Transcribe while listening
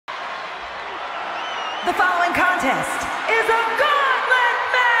The following contest is a Gauntlet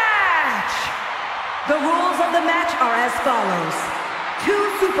match! The rules of the match are as follows. 2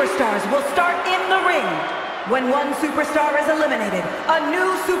 superstars will start in the ring. When one superstar is eliminated, a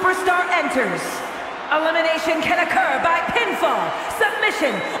new superstar enters. Elimination can occur by pinfall,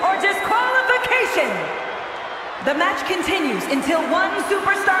 submission, or disqualification. The match continues until one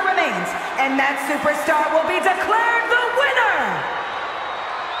superstar remains, and that superstar will be declared the winner!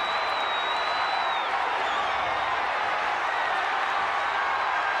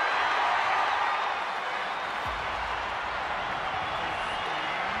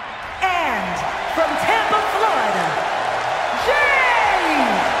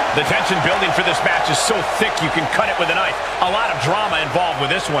 The tension building for this match is so thick you can cut it with a knife. A lot of drama involved with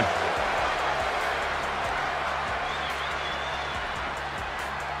this one.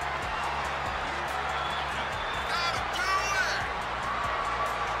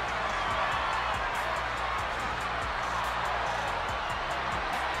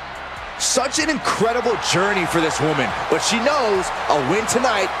 Such an incredible journey for this woman, but she knows a win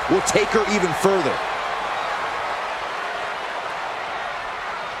tonight will take her even further.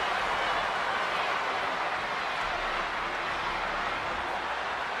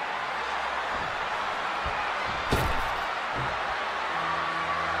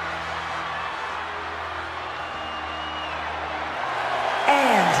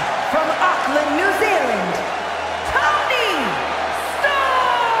 New Zealand, Toni!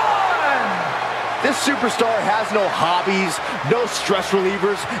 This superstar has no hobbies, no stress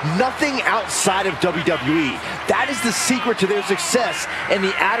relievers, nothing outside of WWE. That is the secret to their success and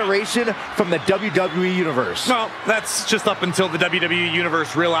the adoration from the WWE Universe. Well, that's just up until the WWE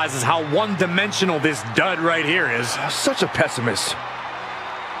Universe realizes how one-dimensional this dud right here is. Such a pessimist.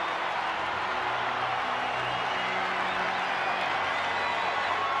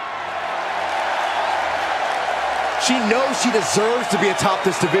 She knows she deserves to be atop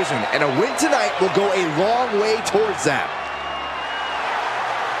this division, and a win tonight will go a long way towards that.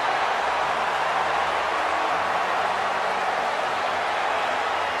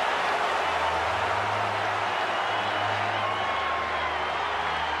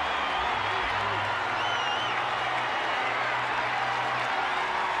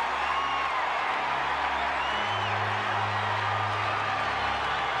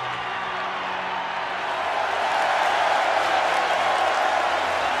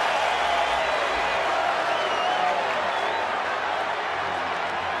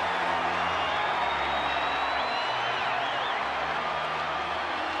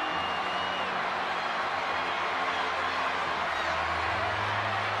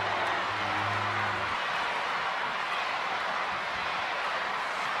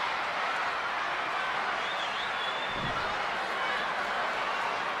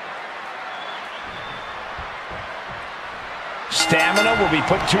 Stamina will be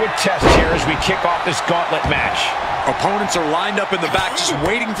put to a test here as we kick off this gauntlet match. Opponents are lined up in the back just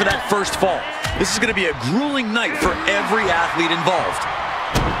waiting for that first fall. This is going to be a grueling night for every athlete involved.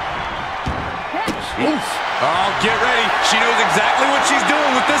 Oh, get ready. She knows exactly what she's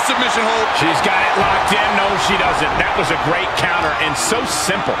doing with this submission hold. She's got it locked in. No, she doesn't. That was a great counter and so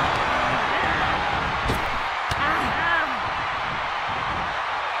simple.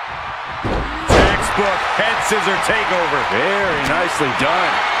 Head scissor takeover. Very nicely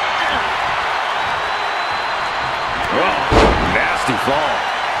done. Oh, nasty fall.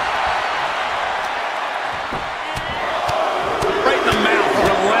 Right in the mouth.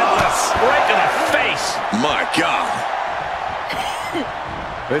 Relentless. Right to the face. My God.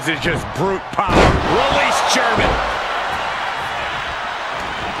 This is just brute power. Release German.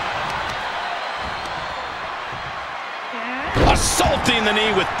 Assaulting the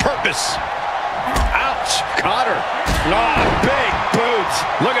knee with purpose. Ouch! Caught her. Ah, big boots.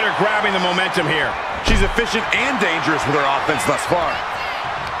 Look at her grabbing the momentum here. She's efficient and dangerous with her offense thus far.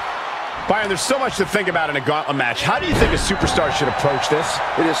 Byron, there's so much to think about in a gauntlet match. How do you think a superstar should approach this?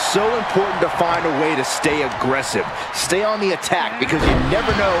 It is so important to find a way to stay aggressive. Stay on the attack because you never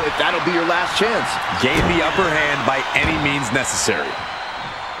know if that'll be your last chance. Gain the upper hand by any means necessary.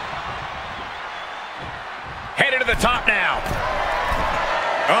 Headed to the top now.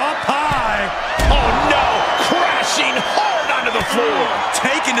 Up high. Oh no! Crashing hard onto the floor.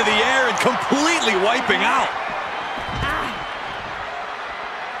 Taken to the air and completely wiping out.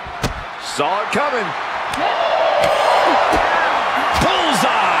 Saw it coming.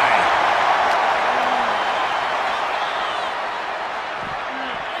 Bullseye!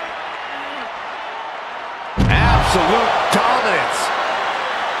 Absolute dominance.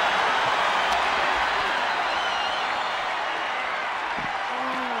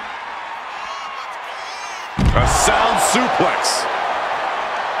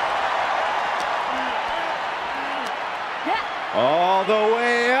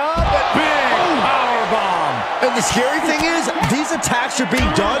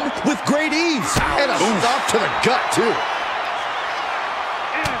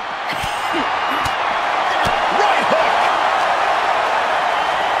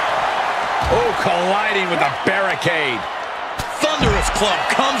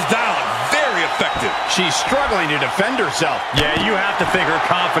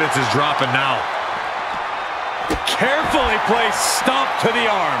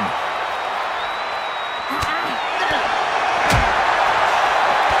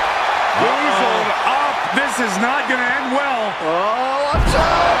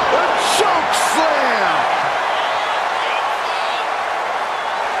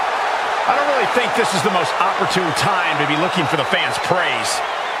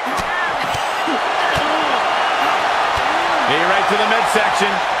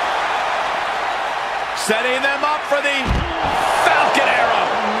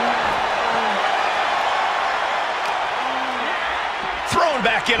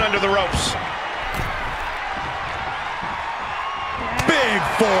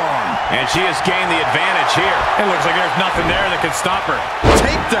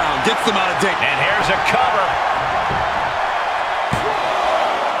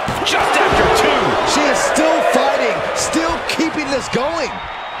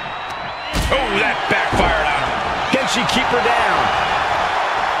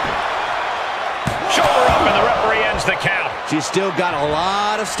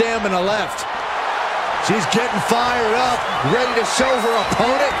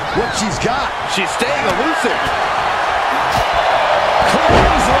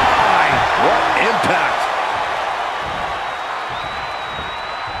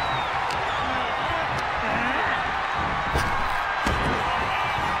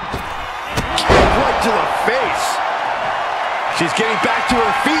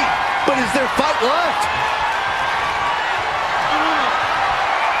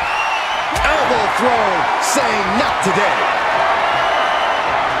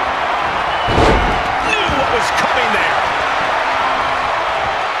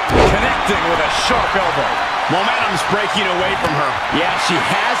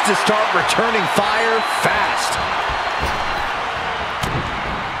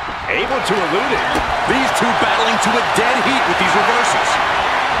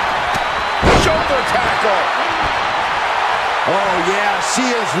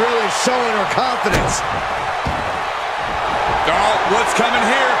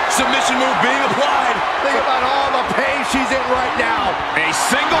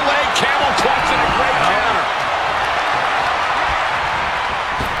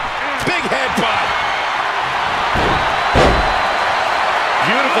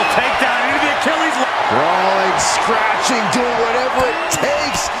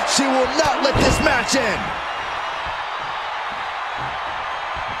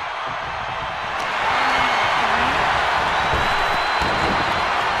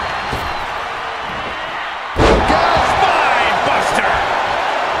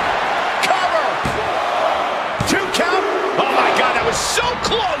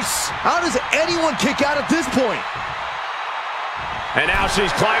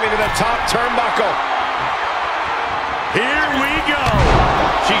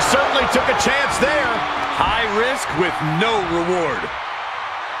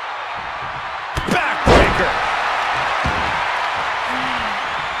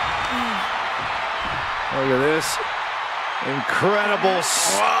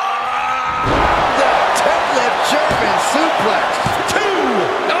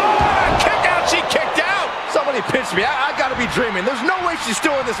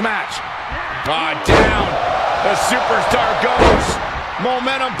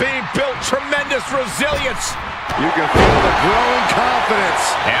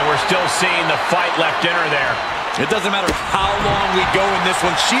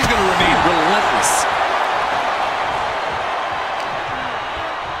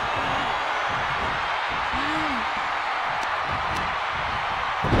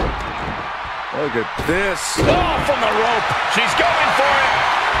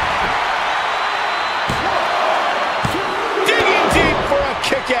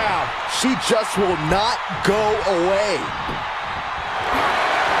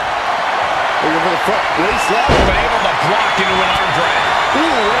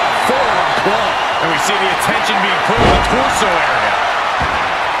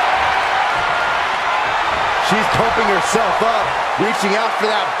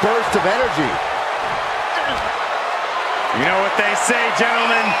 You know what they say,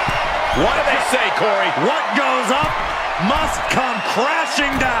 gentlemen? What do they say, Corey? What goes up must come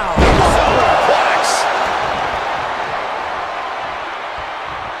crashing down. Superplex.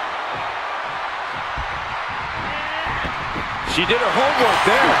 She did her homework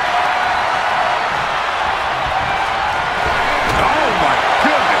there. Oh, my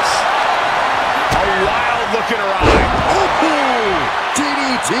goodness. A wild look in her eye. Ooh,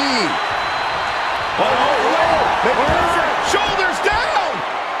 DDT. Shoulders down.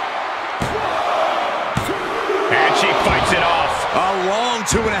 And she fights it off. A long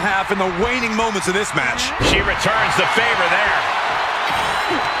 2.5 in the waning moments of this match. She returns the favor there.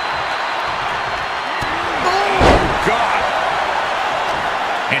 Oh, God.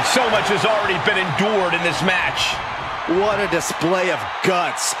 And so much has already been endured in this match. What a display of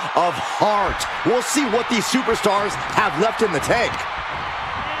guts, of heart. We'll see what these superstars have left in the tank.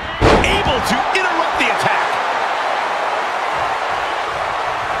 Able to interrupt the attack.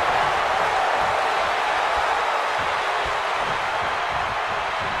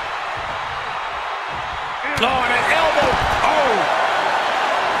 Oh, and an elbow. Oh.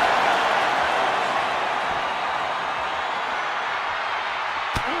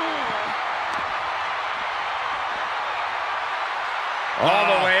 All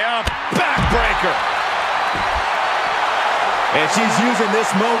the way up. Backbreaker. And she's using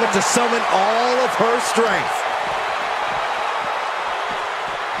this moment to summon all of her strength.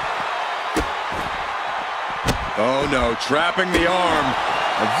 Oh no, trapping the arm.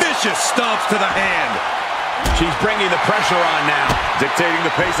 Vicious stomps to the hand. She's bringing the pressure on now. Dictating the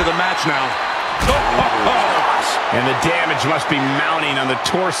pace of the match now. And the damage must be mounting on the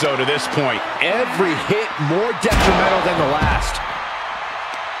torso to this point. Every hit more detrimental than the last.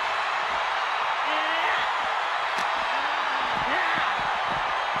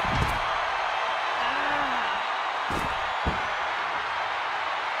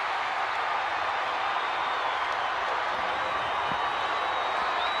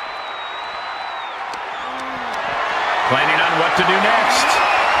 Planning on what to do next.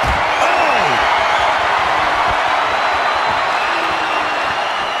 Oh!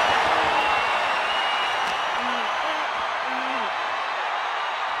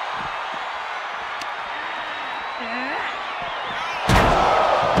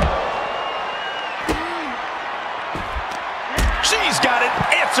 She's got an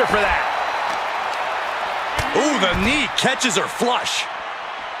answer for that. Ooh, the knee catches her flush.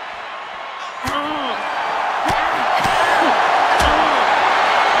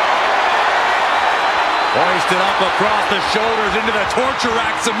 Hoisted up across the shoulders into the torture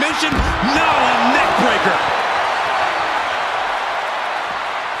rack submission. Now a neck breaker.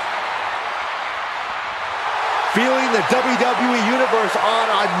 Feeling the WWE Universe on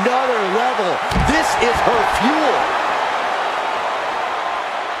another level. This is her fuel.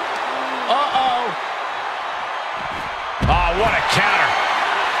 Uh-oh. Oh, what a counter.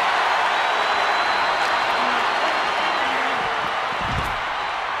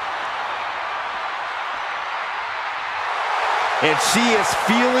 And she is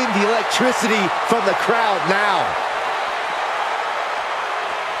feeling the electricity from the crowd now.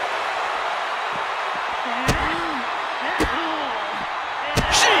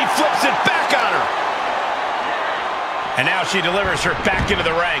 She flips it back on her. And now she delivers her back into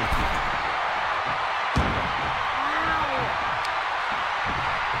the ring.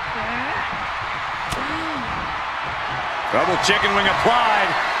 Double chicken wing applied.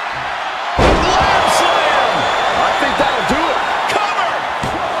 Lamb slam! I think that'll do it. Cover!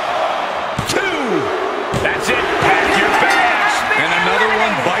 2. That's it. Pack your bags. And another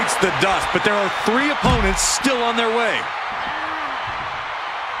one bites the dust, but there are 3 opponents still on their way.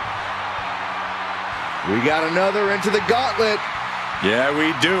 We got another into the gauntlet. Yeah,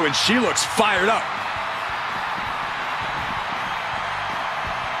 we do, and she looks fired up.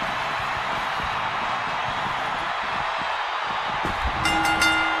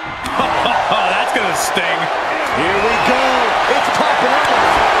 Oh, that's gonna sting. Here we go. It's popping up.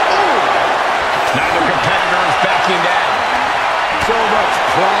 Ooh. Neither competitor is backing down. So much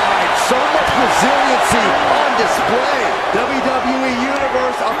pride, so much resiliency on display. WWE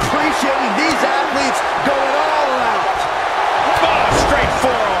Universe appreciating these athletes going all out. Oh, straight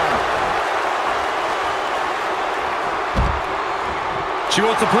forearm. She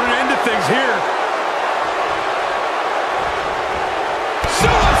wants to put an end to things here.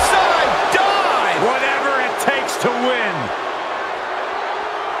 Suicide dive! Whatever it takes to win.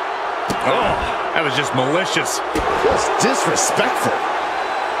 Oh, that was just malicious. Just disrespectful.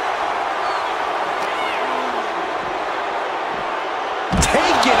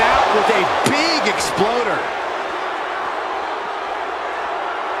 Taken out with a big exploder.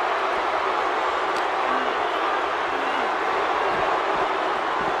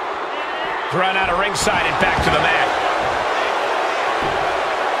 Run out of ringside and back to the mat.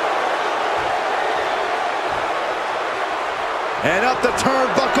 And up the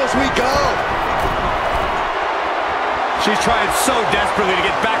turnbuckles we go. She's trying so desperately to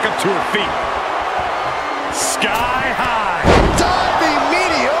get back up to her feet. Sky high. Diving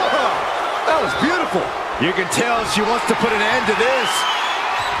meteora. That was beautiful. You can tell she wants to put an end to this.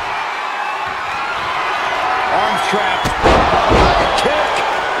 Arm trap. High kick.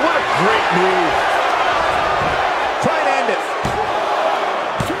 What a great move. Try and end it.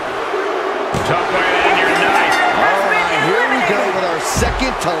 Tough way to end your night. All right, here we go with our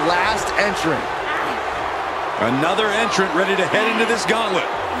second to last entrant. Another entrant ready to head into this gauntlet.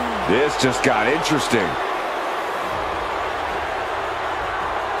 This just got interesting.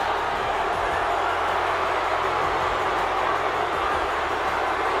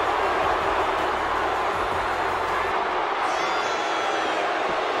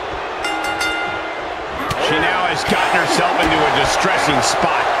 She now has gotten herself into a distressing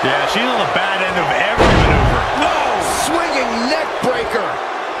spot. Yeah, she's on the bad end of every maneuver. Oh, swinging neck breaker.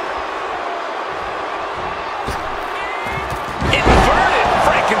 Inverted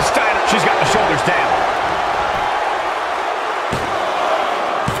Frankenstein. She's got the shoulders down.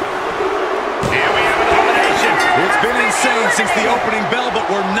 And we have an elimination. It's been insane since the opening bell, but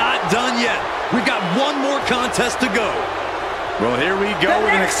we're not done yet. We've got one more contest to go. Well, here we go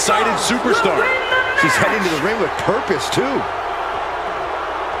with an excited superstar. She's heading to the ring with purpose, too.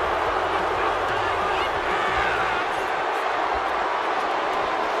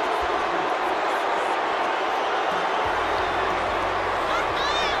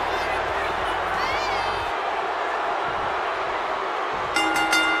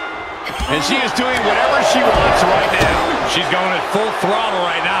 And she is doing whatever she wants right now. She's going at full throttle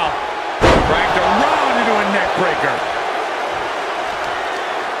right now. Cracked around into a neck breaker.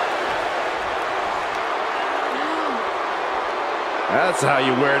 That's how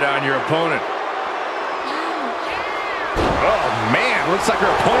you wear down your opponent. Oh, man, looks like her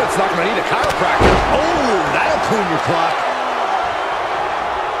opponent's not going to need a chiropractor. Oh, that'll clean your clock.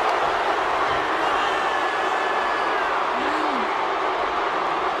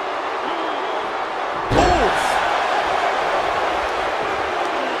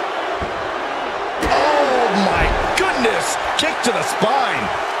 Oh, my goodness. Kick to the spine.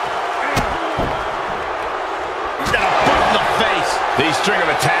 These string of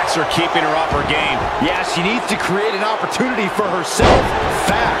attacks are keeping her off her game. Yeah, she needs to create an opportunity for herself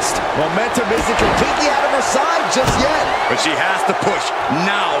fast. Momentum isn't completely out of her side just yet. But she has to push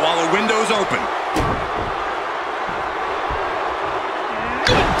now while the window's open.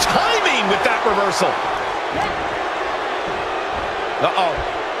 Good timing with that reversal. Uh-oh.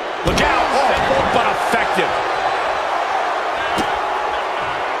 Look out. Simple but effective.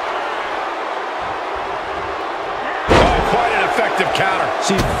 Effective counter.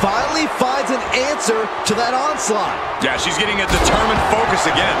 She finally finds an answer to that onslaught. Yeah, she's getting a determined focus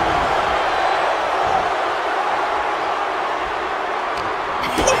again.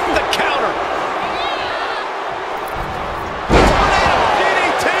 The counter.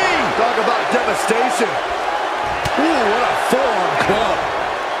 DDT. Talk about devastation. Ooh, what a forearm club.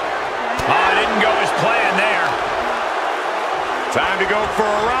 Didn't go as planned there. Time to go for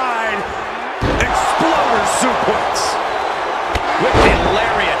a ride. Exploder suplex. Whipped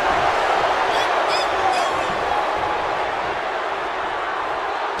lariat.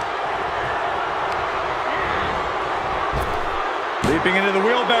 Leaping into the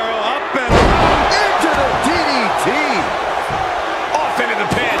wheelbarrow, up and into the DDT. Off into the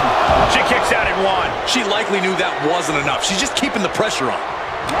pin. She kicks out at one. She likely knew that wasn't enough. She's just keeping the pressure on.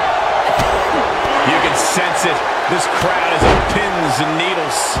 You can sense it. This crowd is on pins and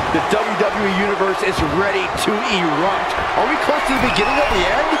needles. The WWE Universe is ready to erupt. Are we close to the beginning of the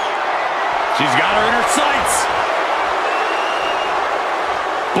end? She's got her in her sights.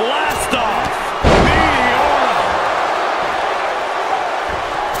 Blast off. Meteora.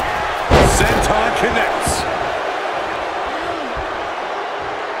 Senton connects.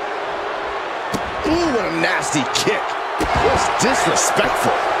 Ooh, what a nasty kick. Just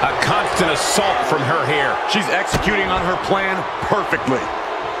disrespectful. A constant assault from her here. She's executing on her plan perfectly.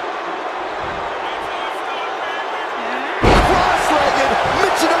 Cross-legged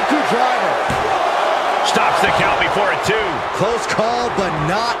Michinoku driver. Stops the count before a 2. Close call, but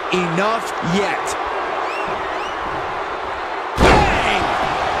not enough yet. Bang!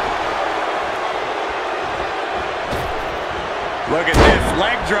 Look at this.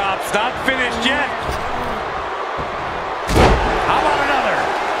 Leg drops. Not finished yet. How about another?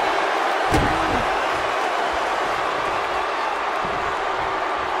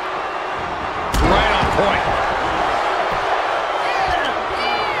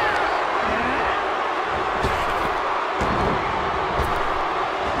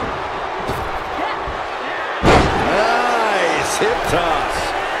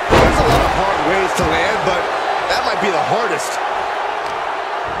 punches to land, but that might be the hardest.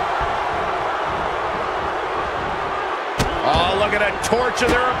 Oh, look at a torch of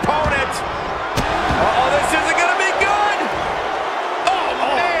their opponent. Oh, this isn't going to be good. Oh,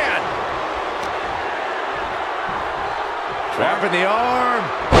 man. Trapping the arm.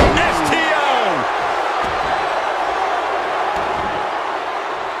 STO.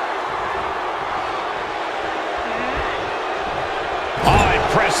 Oh,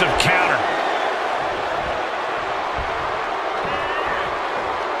 impressive counter.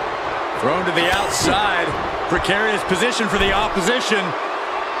 Thrown to the outside. Precarious position for the opposition.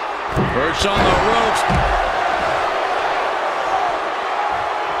 Perched on the ropes.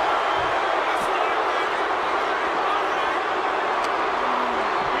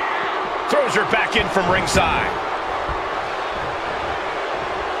 Throws her back in from ringside.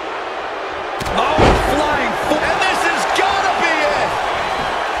 Oh, flying foot. And this has got to be it.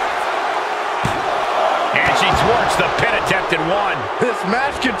 And she thwarts the pin attempt and one. This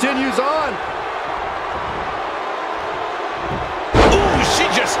match continues on. She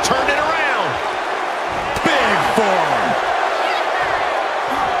just turned it around. Big form.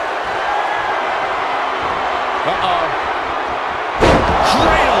 Uh-oh.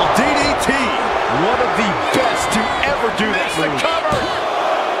 Cradle DDT. One of the best to ever do this. The cover.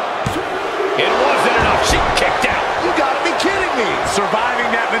 It wasn't enough. She kicked out. You gotta be kidding me. Surviving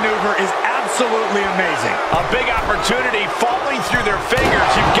that maneuver is absolutely amazing. A big opportunity falling through their fingers.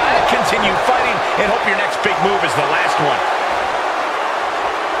 You've got to continue fighting and hope your next big move is the last one.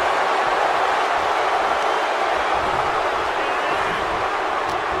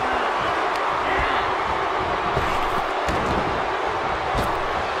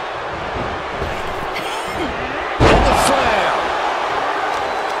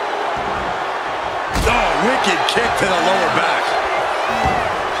 Kick to the lower back.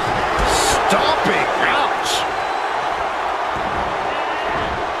 Stomping. Ouch.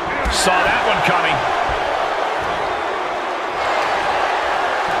 Saw that one coming.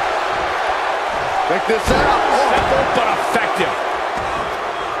 Check this out. Simple but effective.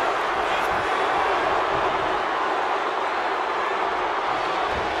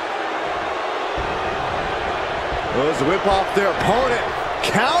 Was the whip off their opponent.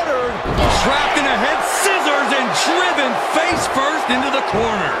 Countered. Trapped in a head scissors and driven face first into the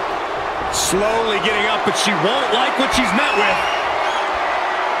corner. Slowly getting up, but she won't like what she's met with.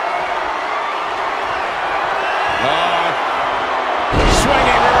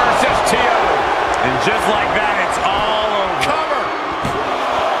 Swinging reverse STO. And just like that, it's all over. Cover.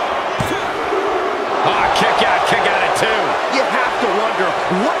 Kick out at two. You have to wonder,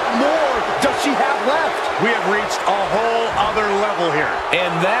 what more does she have left? We have reached a whole other level here.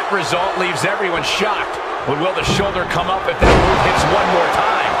 And that result leaves everyone shocked. But will the shoulder come up if that move hits one more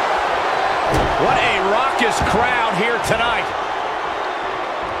time? What a raucous crowd here tonight.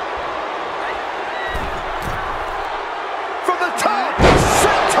 From the top,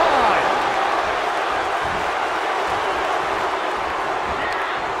 set time.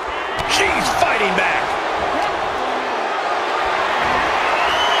 She's fighting back.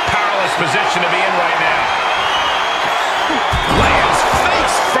 Powerless position to be in right now. Lands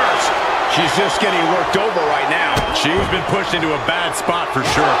face first. She's just getting worked over right now. She's been pushed into a bad spot for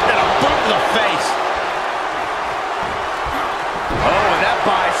sure. And a boot in the face. Oh, and that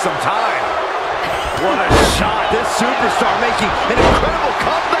buys some time. What a shot. This superstar making an incredible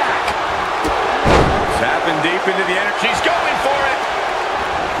comeback. Tapping deep into the energy. She's going for it.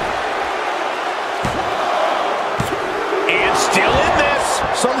 And still in this.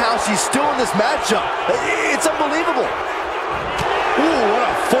 Somehow she's still in this matchup. It's unbelievable. Ooh, what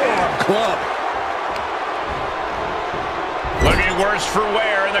a forearm club. Looking worse for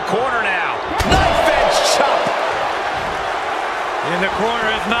wear in the corner now. Knife edge chop. In the corner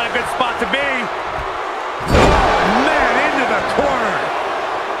is not a good spot to be. Oh, man, into the corner.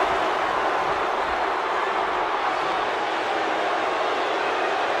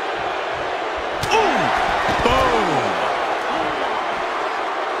 Ooh, boom.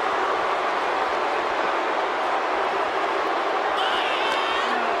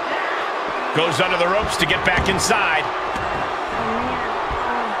 Goes under the ropes to get back inside.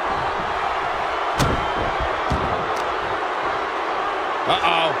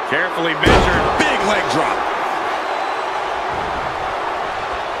 Uh-oh. Carefully measured. Big leg drop.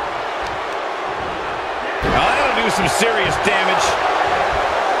 Now that'll do some serious damage.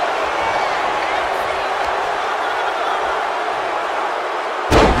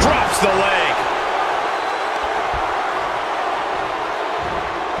 Drops the leg.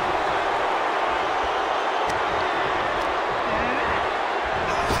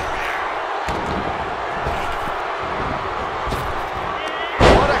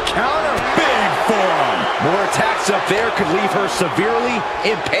 counter. Big forearm. More attacks up there could leave her severely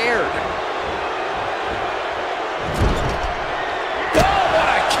impaired. Oh, what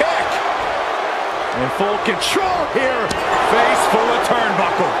a kick! In full control here. Face full of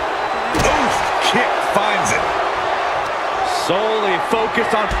turnbuckle. Oof, kick finds it. Solely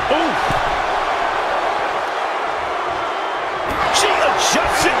focused on, oof. She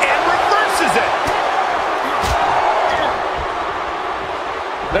adjusts it and reverses it.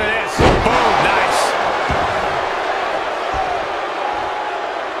 There it is. Boom, nice.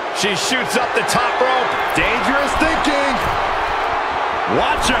 She shoots up the top rope. Dangerous thinking.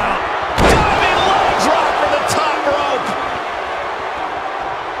 Watch out. Diving leg drop from the top rope.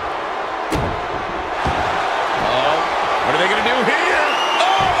 Oh, what are they going to do here?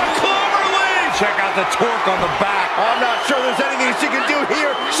 Oh, a cloverleaf. Check out the torque on the back. I'm not sure there's anything she can do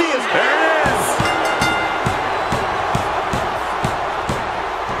here. She is. There it is.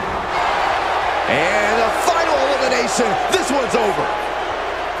 And the final elimination. This one's over.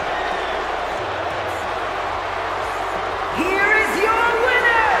 Here is your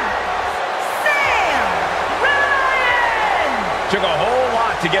winner, Saraya! Took a whole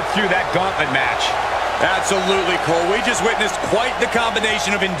lot to get through that gauntlet match. Absolutely, Cole. We just witnessed quite the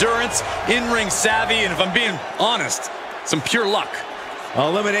combination of endurance, in-ring savvy, and if I'm being honest, some pure luck.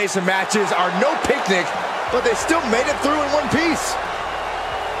 Elimination matches are no picnic, but they still made it through in one piece.